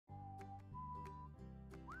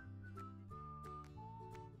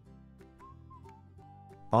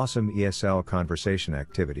Awesome ESL conversation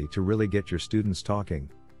activity to really get your students talking.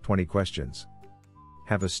 20 questions.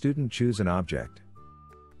 Have a student choose an object.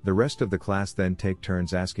 The rest of the class then take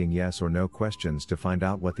turns asking yes or no questions to find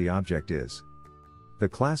out what the object is. The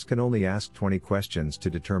class can only ask 20 questions to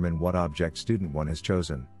determine what object student 1 has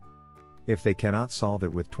chosen. If they cannot solve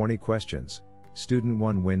it with 20 questions, student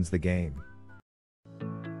 1 wins the game.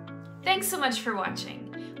 Thanks so much for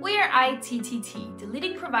watching. We are ITTT, the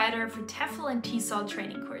leading provider for TEFL and TESOL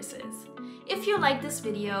training courses. If you like this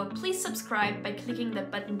video, please subscribe by clicking the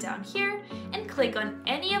button down here and click on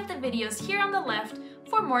any of the videos here on the left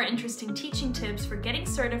for more interesting teaching tips for getting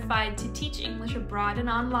certified to teach English abroad and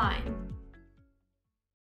online.